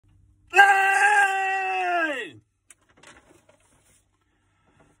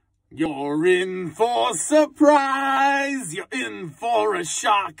You're in for surprise, you're in for a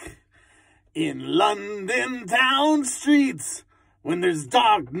shock. In London town streets, when there's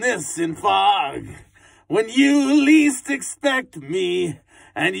darkness and fog, when you least expect me,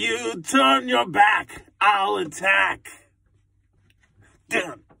 and you turn your back, I'll attack.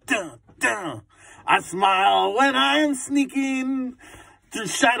 Dun, dun, dun. I smile when I'm sneaking through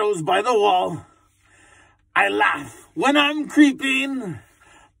shadows by the wall. I laugh when I'm creeping,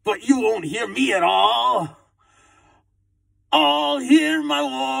 but you won't hear me at all. All hear my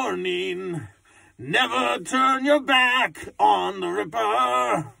warning. Never turn your back on the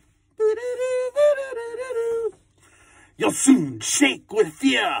Ripper. You'll soon shake with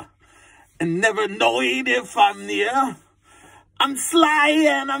fear and never knowing if I'm near. I'm sly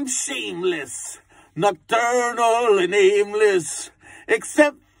and I'm shameless, nocturnal and aimless,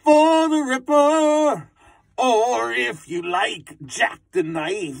 except for the Ripper, or if you like, Jack the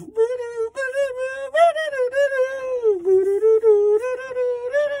Knife.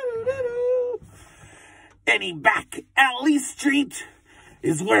 Any back alley street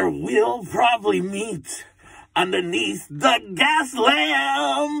is where we'll probably meet, underneath the gas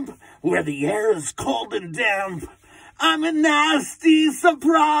lamp, where the air is cold and damp. I'm a nasty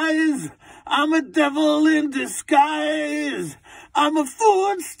surprise. I'm a devil in disguise. I'm a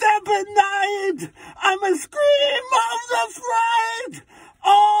footstep at night. I'm a scream of the fright.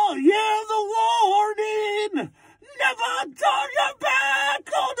 Oh, yeah, the warning. Never turn your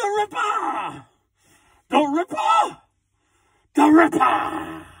back on the Ripper. The Ripper. The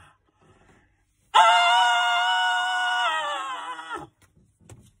Ripper. Ah!